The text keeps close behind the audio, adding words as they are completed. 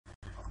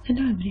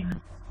Hello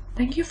everyone,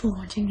 thank you for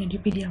watching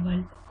Edupedia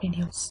World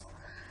videos.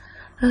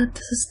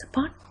 This is the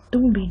part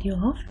 2 video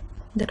of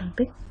the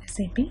topic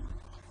SAP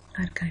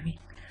archiving.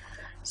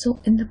 So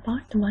in the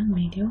part 1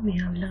 video we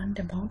have learned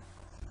about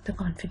the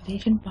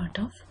configuration part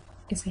of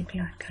SAP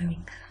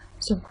archiving.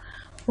 So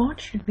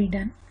what should be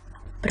done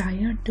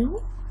prior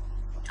to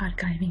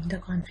archiving, the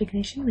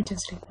configuration which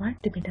is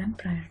required to be done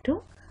prior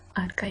to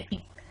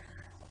archiving.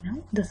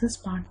 Now this is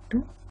part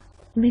 2.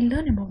 We'll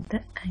learn about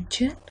the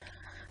actual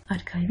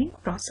archiving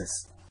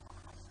process.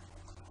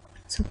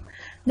 So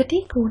the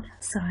T code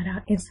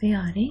SARA is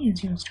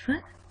used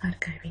for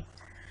archiving.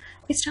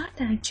 We start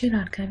the actual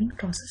archiving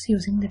process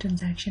using the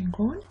transaction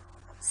code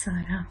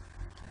SARA.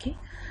 Okay,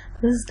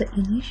 this is the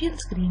initial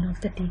screen of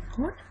the T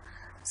code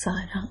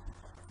SARA.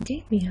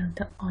 Okay, we have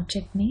the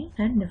object name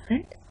and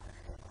different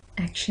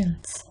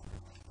actions.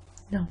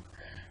 Now,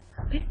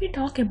 when we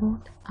talk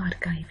about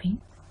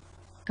archiving,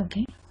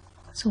 okay,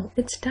 so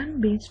it's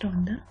done based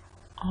on the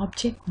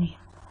object name.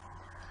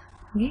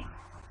 Okay,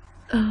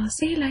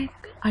 say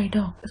like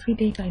IDOC. If we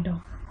take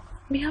IDOC,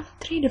 we have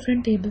 3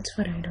 different tables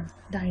for IDOC.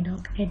 The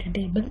IDOC header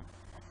table,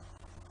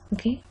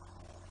 okay,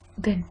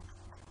 then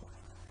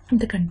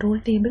the control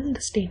table,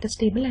 the status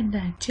table, and the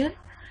actual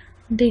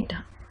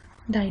data,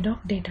 the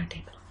IDOC data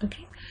table.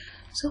 Okay,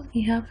 so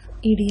we have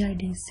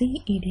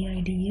EDIDC,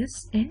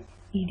 EDIDS, and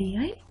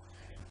EDI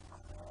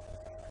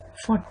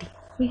 40.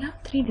 We have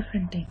 3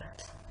 different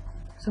tables.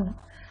 So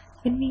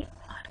when we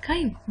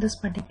archive this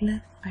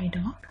particular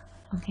IDOC,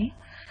 okay,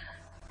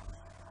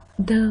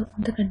 the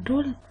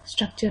control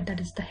structure, that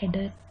is the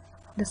header,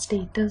 the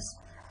status,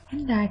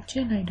 and the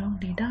actual IDOC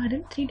data are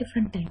in 3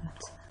 different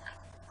tables.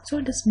 So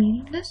it is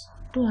meaningless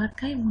to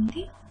archive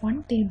only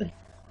one table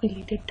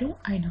related to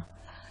IDOC.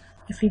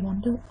 If we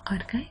want to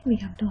archive, we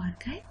have to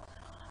archive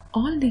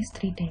all these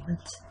 3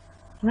 tables,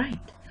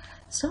 right?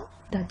 So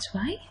that's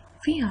why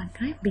we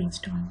archive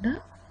based on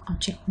the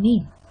object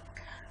name.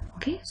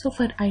 Okay, so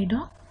for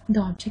IDOC, the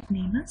object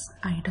name is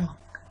IDOC.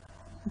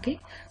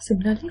 Okay,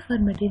 similarly for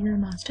material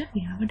master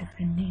we have a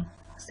different name,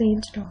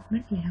 sales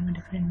document we have a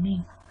different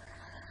name.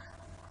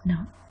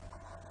 Now,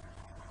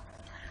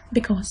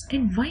 because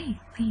and why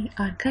we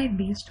archive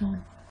based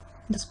on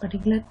this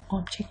particular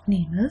object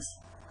name is,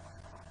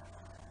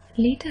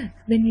 later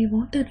when we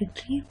want to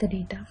retrieve the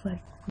data for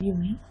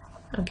viewing,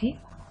 okay,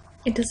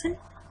 it doesn't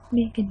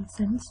make any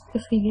sense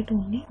if we get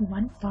only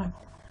one part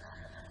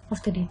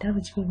of the data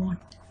which we want.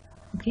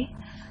 Okay,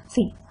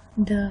 see,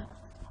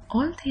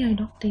 all 3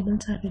 IDOC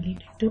tables are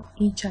related to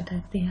each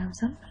other. They have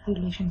some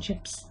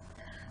relationships.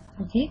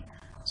 Okay,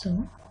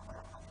 so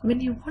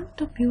when you want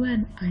to view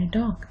an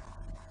IDOC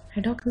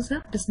is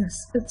a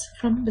business. It's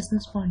from a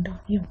business point of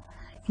view.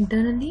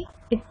 Internally,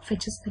 it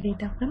fetches the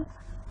data from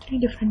 3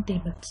 different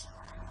tables.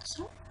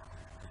 So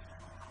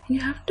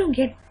you have to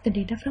get the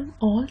data from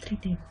all 3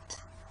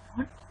 tables,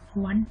 not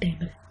one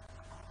table.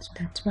 So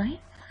that's why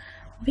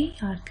we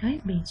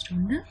archive based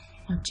on the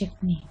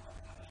object name.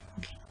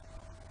 Okay,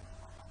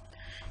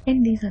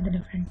 and these are the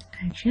different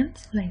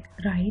actions like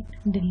write,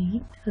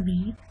 delete,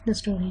 read, the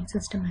storage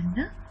system, and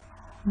the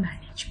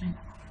management.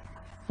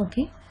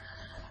 Okay,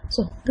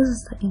 so this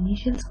is the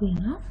initial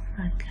screen of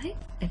archive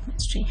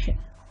administration.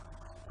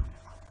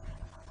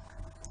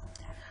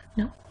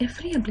 Now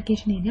every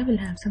application area will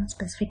have some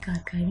specific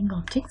archiving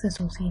objects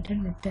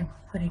associated with them.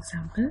 For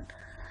example,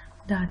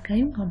 the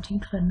archiving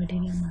object for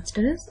material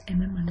master is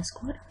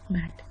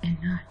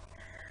mm_mat_nr.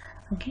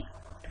 Okay,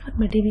 for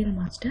material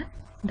master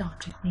the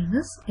object name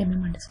is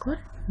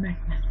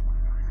mm_mat_nr.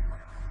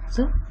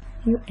 So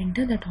you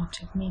enter that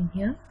object name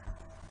here.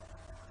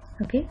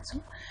 Okay,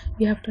 so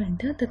you have to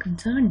enter the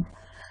concerned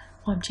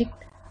object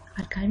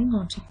archiving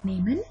object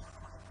name in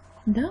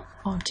the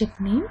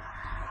object name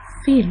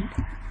field.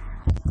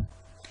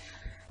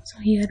 So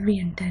here we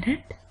enter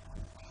it,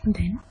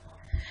 then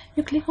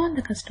you click on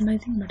the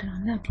customizing button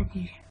on the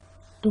application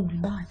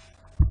toolbar.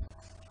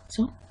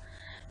 So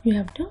you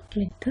have to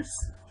click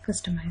this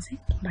customizing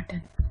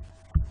button.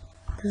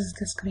 This is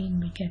the screen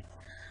we get.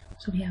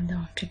 So we have the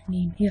object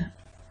name here.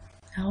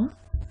 Now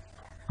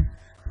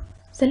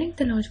select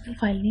the logical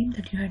file name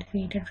that you had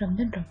created from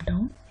the drop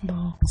down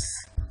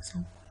box.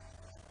 So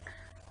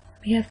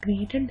we have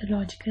created the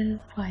logical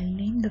file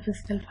name, the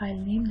physical file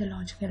name, the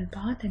logical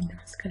path, and the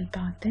physical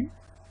path in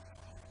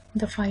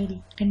the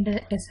file and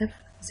the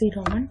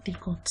SF01 T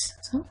codes.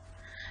 So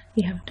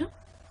we have to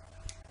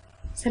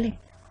select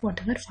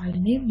whatever file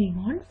name we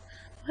want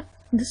for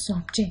this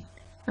object.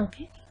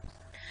 Okay,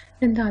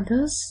 then the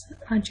others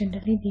are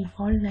generally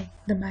default, like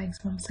the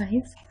maximum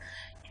size.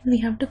 We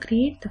have to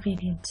create the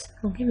variants.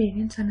 Okay,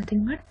 variants are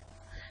nothing but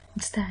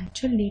it's the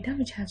actual data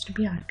which has to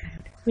be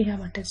archived. We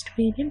have a test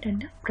variant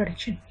and a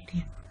production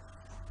variant.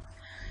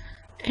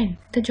 And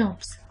the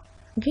jobs,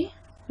 okay,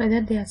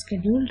 whether they are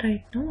scheduled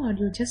right now or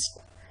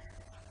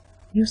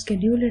you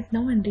schedule it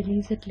now and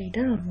release it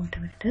later or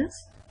whatever it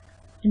is,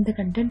 in the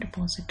content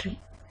repository.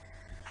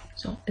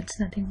 So it's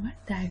nothing but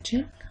the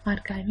actual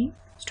archiving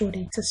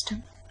storage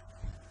system.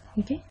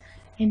 Okay,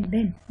 and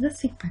then the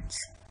sequence.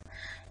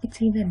 It's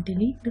either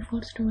delete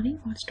before storing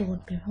or store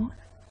before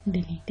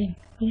deleting.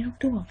 We have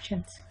two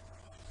options.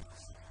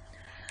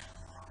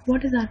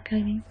 What is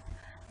archiving?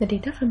 The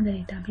data from the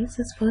database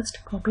is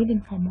first copied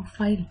in form of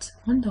files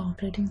on the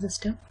operating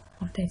system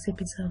of the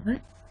SAP server,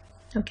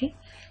 okay,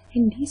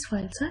 and these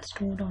files are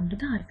stored onto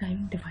the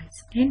archiving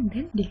device and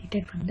then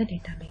deleted from the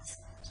database.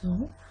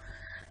 So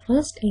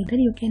first either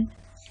you can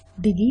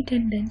delete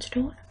and then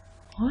store,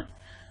 or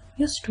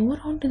you store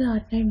onto the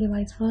archive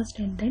device first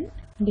and then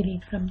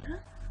delete from the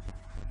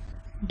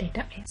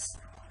database.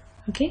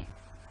 Okay,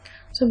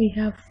 so we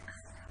have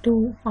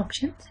two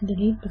options: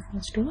 delete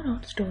before store or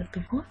store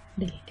before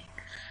deleting.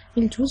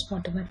 We'll choose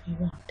whatever we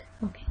want.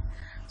 Okay,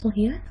 so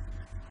here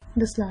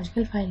this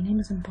logical file name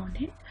is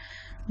important,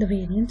 the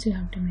variants you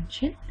have to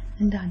mention,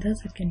 and the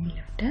others that can be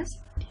left as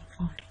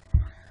default.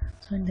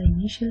 So in the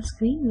initial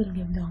screen we'll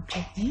give the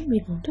object name, we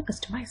go to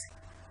customizing.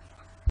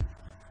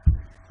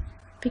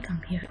 We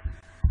come here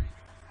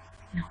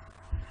now.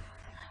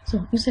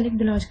 So you select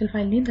the logical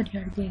file name that you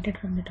have created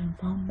from the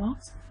drop-down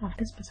box.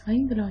 After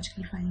specifying the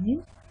logical file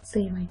name,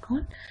 save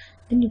icon,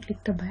 then you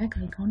click the back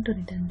icon to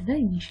return to the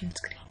initial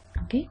screen.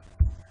 Okay,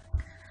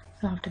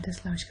 so after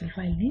this logical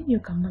file name you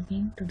come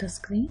again to the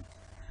screen.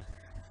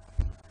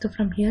 So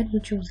from here you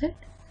choose it,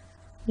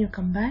 you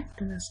come back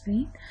to the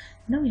screen.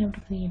 Now we have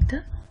to create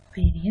the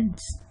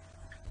variants.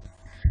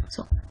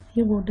 So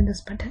you go to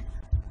this button,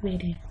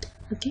 variant.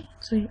 Okay,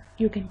 so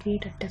you can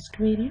create a test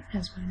variant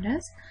as well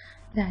as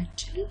the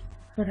actual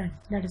run,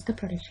 that is the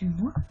production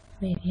mode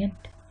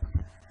variant.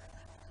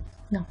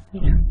 Now we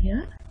come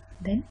here,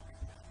 then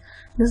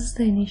this is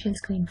the initial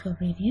screen for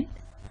variant.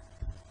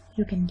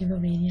 You can give a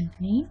variant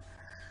name,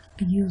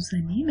 a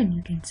username, and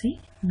you can say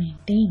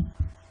maintain.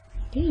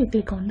 Okay, you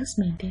click on this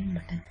maintain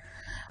button.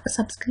 A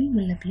subscreen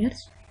will appear.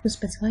 You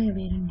specify a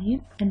variant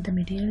name and the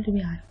material to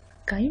be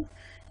archived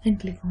and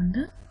click on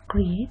the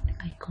create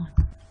icon.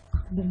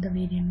 Give the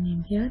variant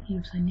name here,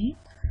 username,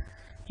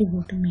 you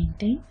go to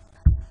maintain,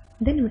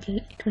 then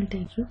it will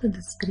take you to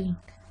the screen,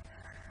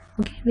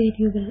 okay, where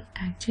you will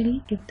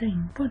actually give the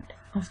input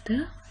of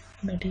the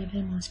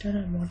material master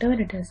or whatever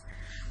it is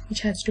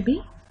which has to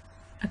be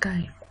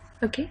archived.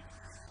 Okay,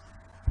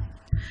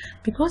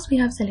 because we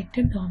have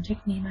selected the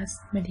object name as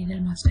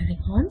material master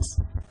records,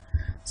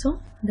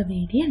 so the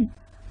variant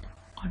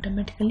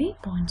automatically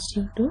points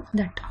you to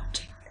that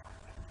object.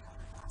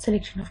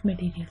 Selection of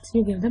materials,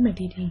 you give the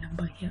material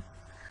number here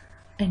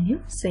and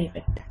you save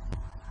it.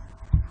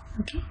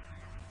 Okay,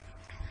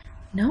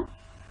 now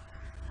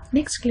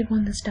next click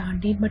on the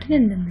start date button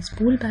and then the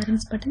spool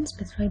params button.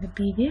 Specify the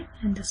period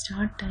and the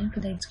start time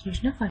for the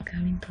execution of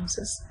archiving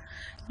process.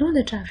 Now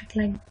the traffic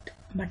light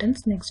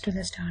buttons next to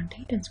the start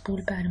date and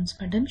spool params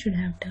button should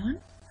have turned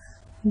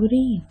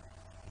green.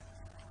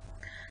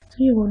 So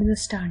you go to the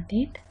start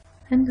date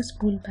and the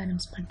spool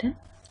params button.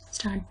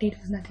 Start date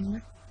is nothing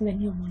but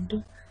when you want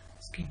to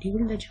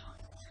schedule the job,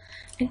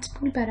 and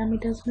spool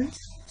parameters means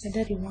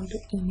whether you want to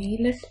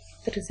email it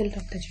the result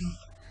of the job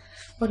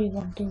or you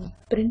want to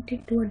print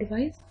it to a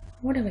device,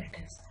 whatever it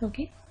is.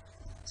 Okay,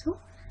 so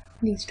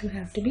these two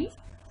have to be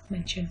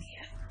mentioned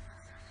here.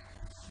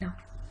 Now,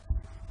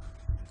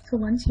 so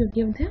once you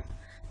give them,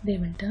 they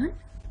will turn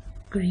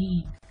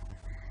green.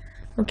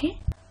 Okay,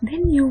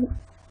 then you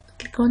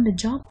click on the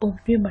job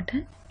overview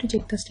button to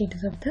check the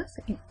status of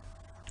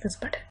this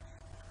button.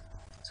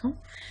 So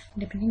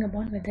depending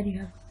upon whether you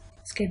have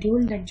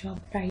scheduled that job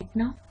right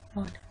now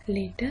or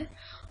later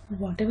or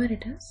whatever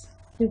it is,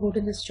 you go to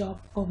this job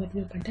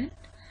overview button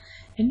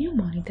and you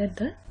monitor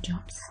the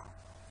jobs.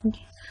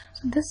 Okay,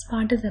 so this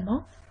part is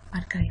about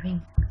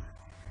archiving.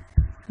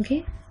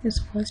 Okay,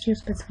 so first you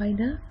specify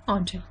the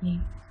object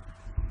name,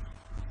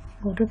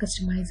 go to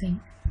customizing.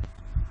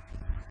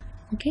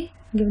 Okay,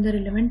 give the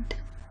relevant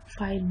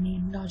file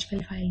name,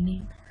 logical file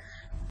name,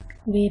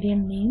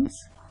 variant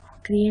names,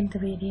 create the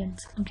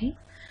variants. Okay,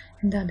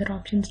 and the other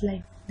options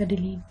like the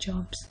delete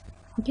jobs.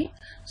 Okay,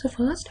 so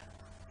first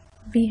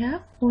we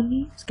have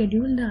only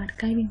scheduled the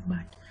archiving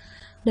part.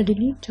 The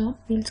delete job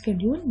we'll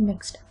schedule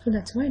next, so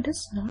that's why it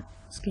is not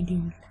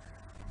scheduled.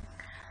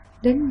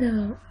 Then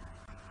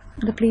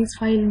the place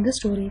file in the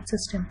storage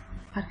system,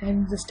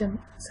 archiving system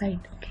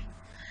side. Okay,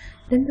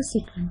 then the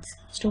sequence,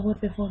 store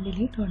before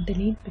delete or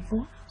delete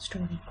before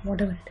storing,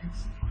 whatever it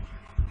is.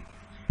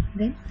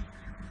 Then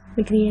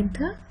we create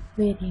the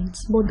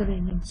variants, both the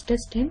variants,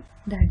 test and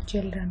the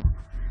actual run.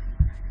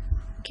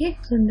 Okay,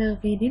 so in the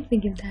variant we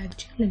give the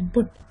actual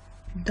input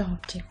of the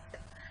object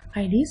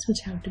IDs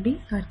which have to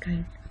be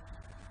archived.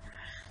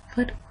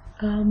 For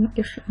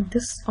if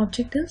this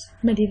object is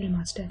material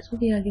master, so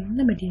we are giving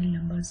the material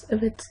numbers.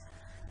 If it's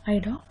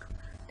IDOC,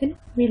 then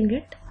we'll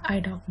get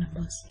IDOC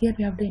numbers. Here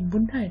we have to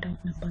input the IDOC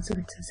numbers. If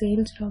it's a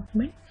sales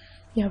document,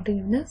 you have to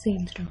give the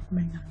sales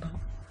document number.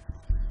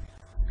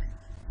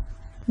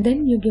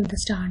 Then you give the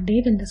start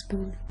date and the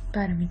spool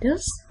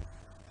parameters.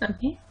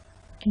 Okay,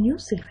 and you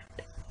save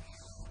it.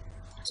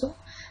 So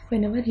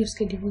whenever you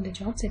schedule the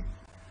jobs, at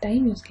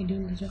time you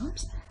schedule the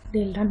jobs,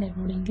 they'll run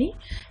accordingly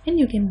and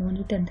you can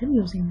monitor them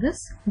using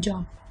this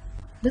job,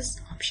 this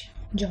option,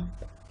 job.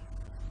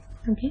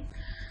 Okay,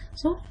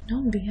 so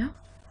now we have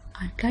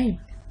archived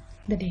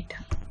the data.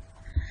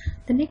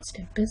 The next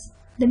step is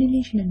the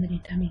deletion in the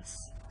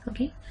database.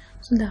 Okay,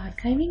 so the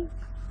archiving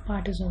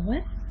part is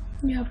over.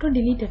 You have to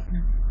delete it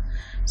now.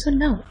 So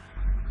now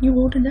you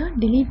go to the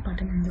delete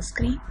button on the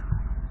screen.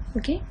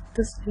 Okay,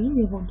 the screen,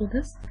 you go to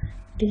this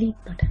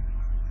delete button.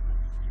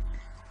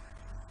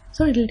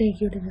 So it will take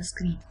you to the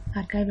screen.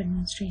 Archive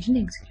administration,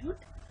 execute,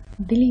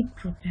 delete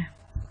program.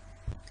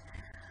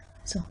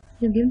 So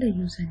you give the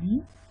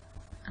username.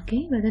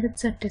 Okay, whether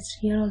it's a test,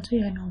 here also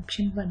you have an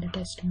option for the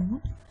test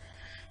mode.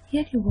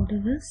 Here you go to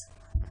this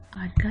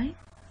archive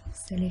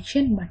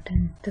selection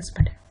button, this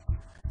button.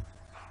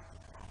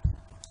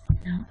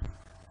 Now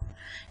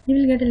you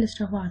will get a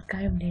list of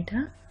archive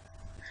data.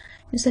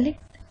 You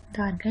select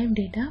the archive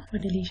data for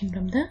deletion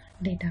from the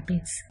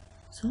database.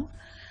 So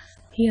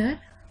here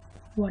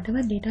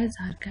whatever data is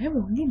archived,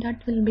 only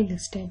that will be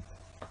listed.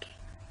 Okay,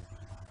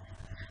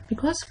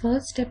 because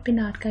first step in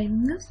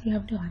archiving is you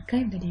have to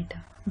archive the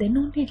data, then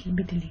only it will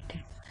be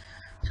deleted.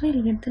 So you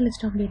will get the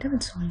list of data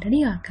which is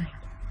already archived.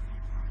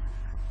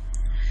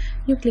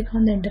 You click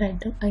on the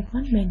enter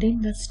icon,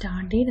 maintain the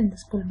start date and the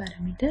spool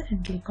parameter,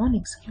 and click on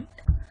execute.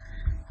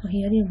 So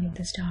here you give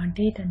the start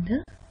date and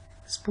the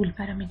spool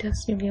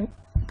parameters. You give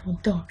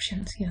both the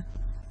options here.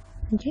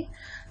 Okay,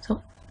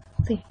 so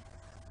see,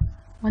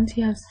 once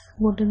you have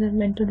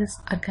went to this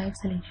archive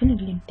selection,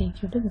 it will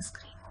take you to the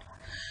screen.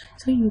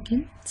 So you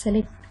can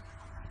select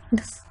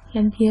this,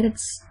 and here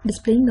it's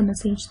displaying the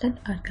message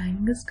that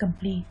archiving is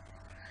complete.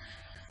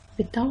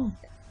 Without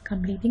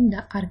completing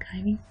the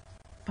archiving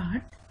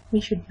part, we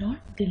should not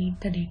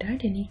delete the data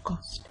at any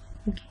cost.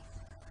 Okay,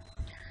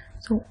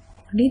 so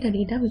only the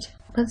data which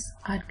was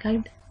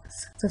archived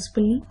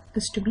successfully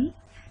is to be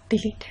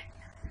deleted.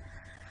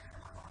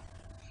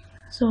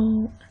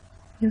 So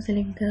you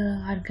select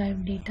the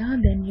archive data,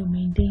 then you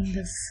maintain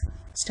this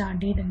start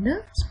date and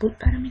the spool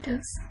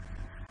parameters.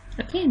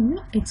 Okay, and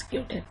you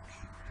execute it.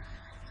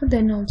 So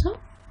then also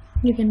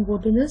you can go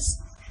to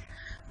this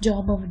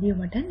job overview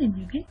button and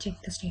you can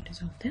check the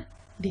status of the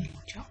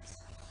delete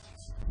jobs.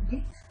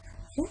 Okay,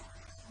 so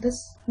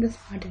this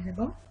part is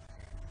about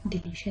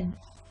deletion.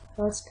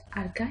 First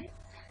archive,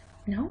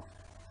 now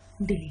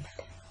delete.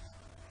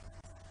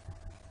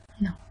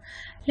 Now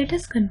let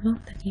us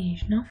confirm the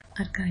creation of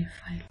archive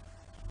file.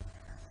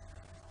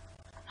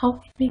 How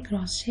can we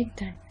cross check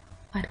that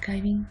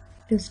archiving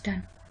is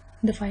done?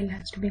 The file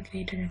has to be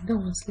created at the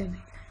OS level.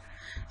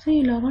 So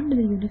you log on to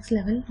the Unix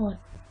level or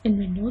in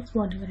Windows,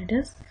 whatever it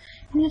is,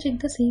 and you check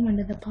the same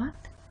under the path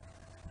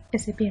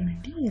SAP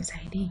MNT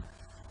SID.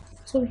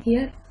 So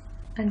here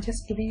I'm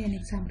just giving an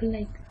example,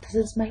 like this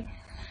is my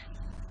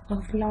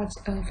large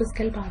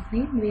physical path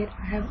name where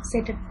I have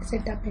set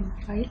up in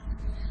file,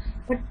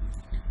 but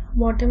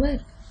whatever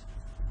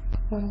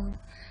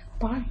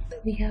path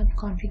we have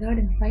configured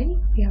in file,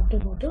 we have to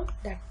go to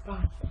that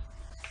path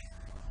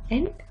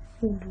and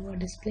you do a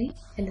display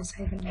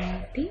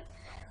ls-rt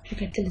to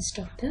get the list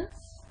of the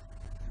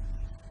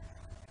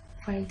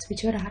files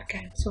which were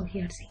archived. So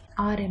here see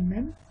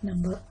RMM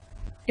number.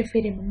 If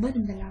we remember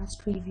in the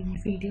last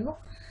video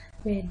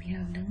where we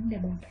have learned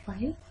about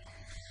file,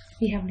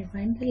 we have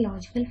defined the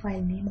logical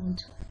file name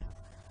also.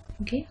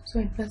 Okay, so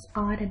it was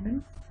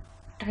RMM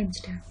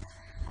timestamp.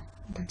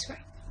 That's right.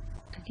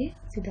 Okay,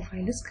 so the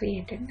file is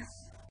created now.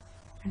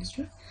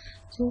 Understood?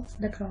 So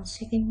the cross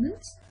checking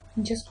means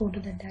just go to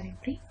the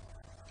directory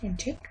and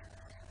check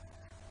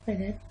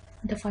whether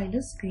the file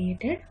is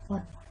created or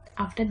not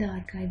after the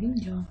archiving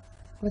job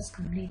was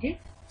completed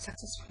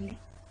successfully.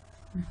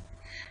 Now,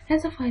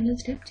 as a final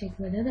step, check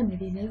whether the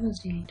material was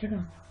deleted or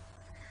not.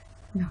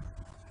 Now,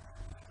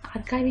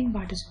 archiving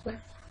part is over.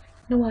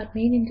 Now our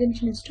main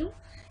intention is to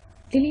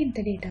delete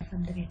the data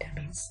from the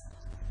database,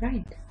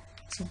 right?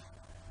 So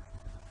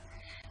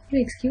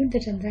you execute the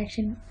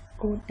transaction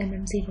code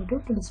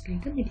MM02 to display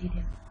the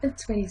material.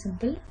 It's very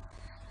simple.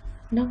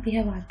 Now we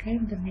have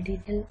archived the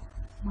material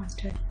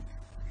master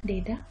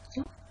data.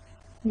 So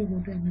you go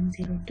to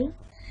MM02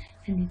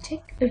 and you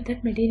check if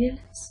that material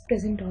is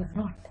present or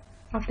not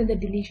after the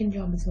deletion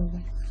job is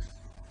over.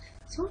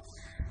 So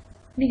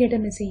we get a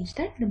message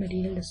that the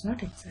material does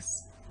not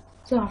exist.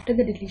 So after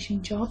the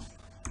deletion job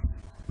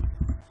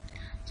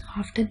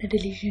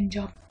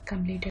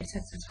completed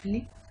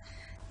successfully,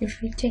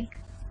 if we check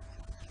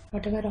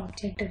whatever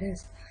object it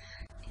is,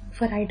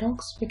 for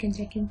idocs we can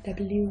check in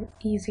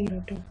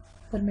WE02.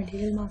 For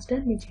material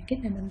master we check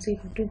in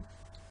MM02.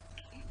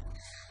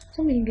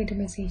 So we will get a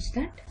message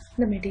that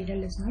the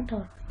material is not,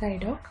 or the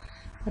idoc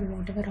or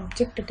whatever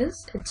object it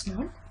is, it's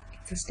not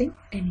existing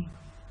anymore.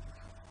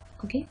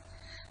 Okay,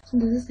 so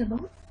this is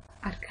about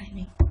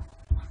archiving.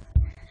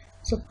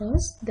 So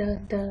first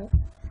the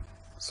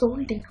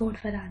sole decode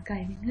for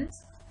archiving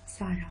is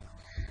SARA,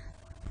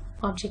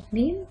 object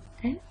name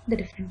and the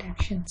different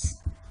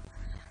actions.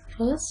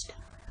 First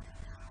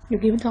you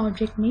give the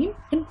object name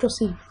and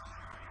proceed,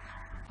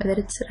 whether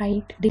it's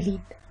write,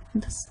 delete.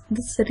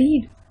 This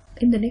read,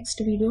 in the next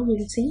video we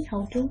will see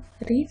how to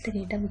read the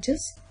data which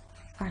is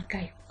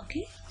archived.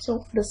 Okay,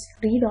 so this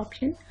read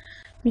option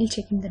we'll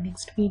check in the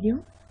next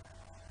video.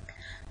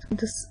 So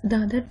the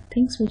other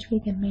things which we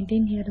can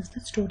maintain here is the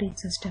storage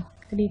system,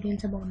 the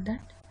details about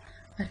that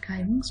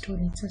archiving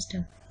storage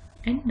system,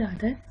 and the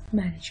other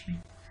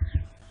management.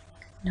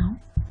 Now,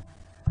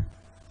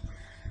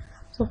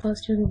 so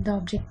first you give the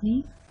object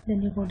name,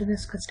 then you go to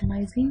this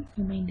customizing,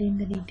 you maintain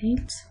the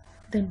details.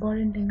 The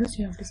important thing is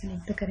you have to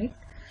select the correct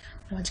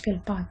logical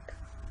path.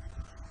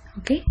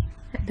 Okay,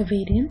 the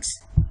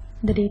variants,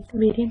 the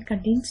variant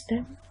contains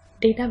the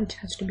data which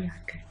has to be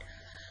archived,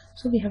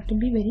 so we have to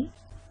be very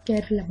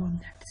careful about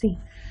that. See,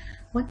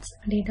 once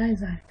data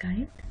is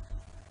archived,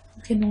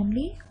 you can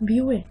only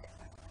view it,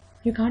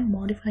 you can't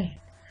modify it.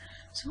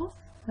 So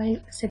while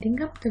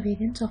setting up the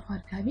variants of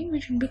archiving, we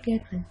should be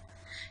careful.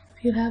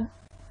 If you have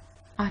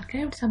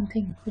archived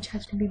something which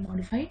has to be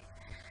modified,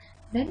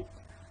 then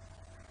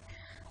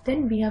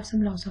we have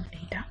some loss of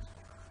data.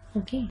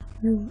 Okay,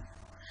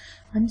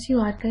 once you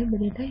archive the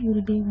data, you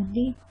will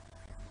only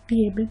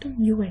be able to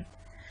view it.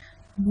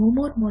 No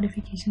more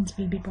modifications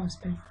will be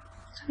possible.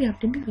 So we have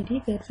to be very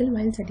careful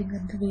while setting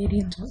up the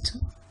variants also.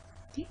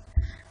 Okay,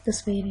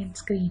 this variant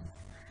screen,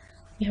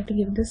 we have to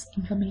give this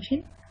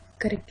information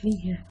correctly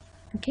here.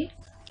 Okay,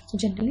 so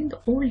generally the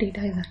old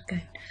data is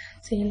archived,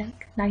 say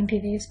like 90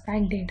 days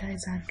back data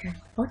is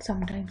archived, or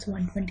sometimes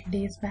 120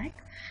 days back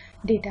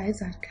data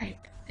is archived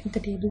if the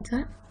tables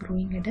are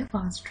growing at a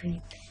fast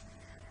rate.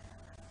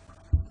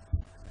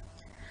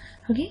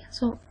 Okay,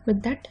 so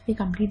with that we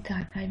complete the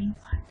archiving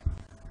part.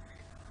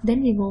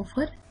 Then we go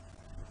for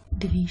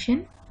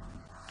deletion.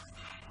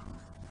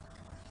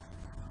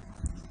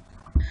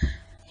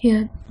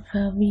 Here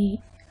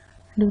we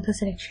do the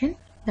selection,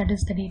 that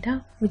is the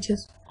data which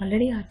is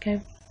already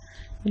archived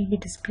will be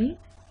displayed.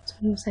 So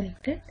you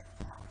select it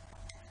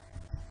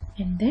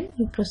and then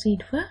you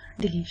proceed for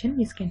deletion.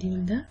 We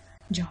schedule the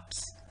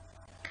jobs.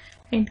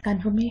 And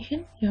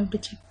confirmation, you have to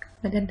check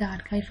whether the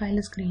archive file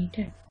is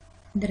created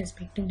in the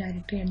respective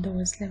directory at the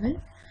OS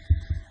level.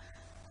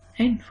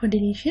 And for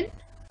deletion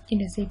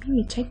in SAP,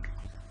 we check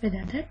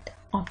whether that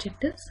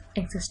object is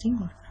existing or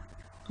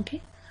not.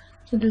 Okay,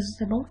 so this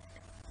is about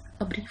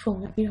a brief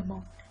overview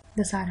about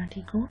the SARA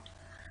T code.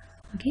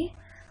 Okay,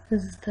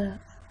 this is the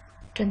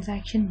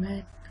transaction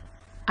where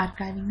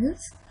archiving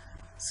is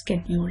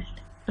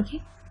scheduled.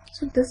 Okay,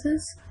 so this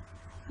is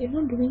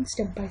doing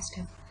step by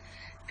step.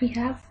 We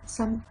have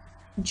some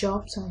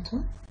jobs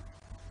also.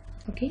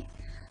 Okay,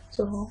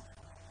 so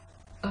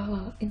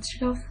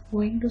instead of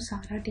going to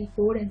SARA T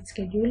code and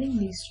scheduling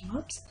these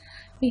jobs,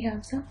 we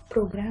have some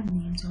program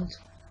names also,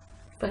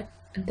 but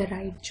the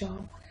write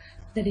job,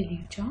 the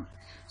delete job.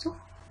 So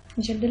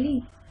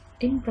generally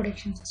in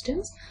production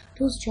systems,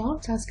 those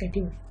jobs are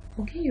scheduled.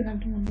 Okay, you have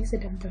to only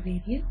set up the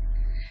variant,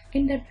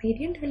 and that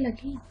variant will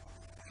again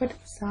for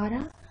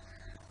SARA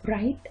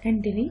write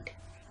and delete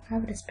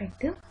have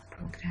respective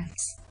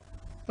programs.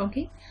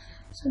 Okay,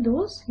 so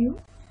those you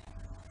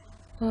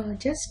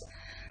just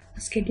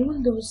schedule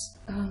those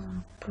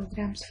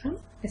programs from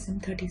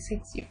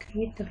SM36. You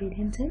create the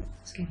variants and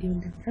schedule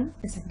them from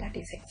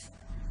SM36.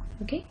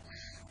 Okay,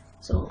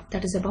 so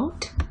that is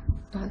about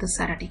the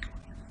SARA T code.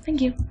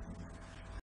 Thank you.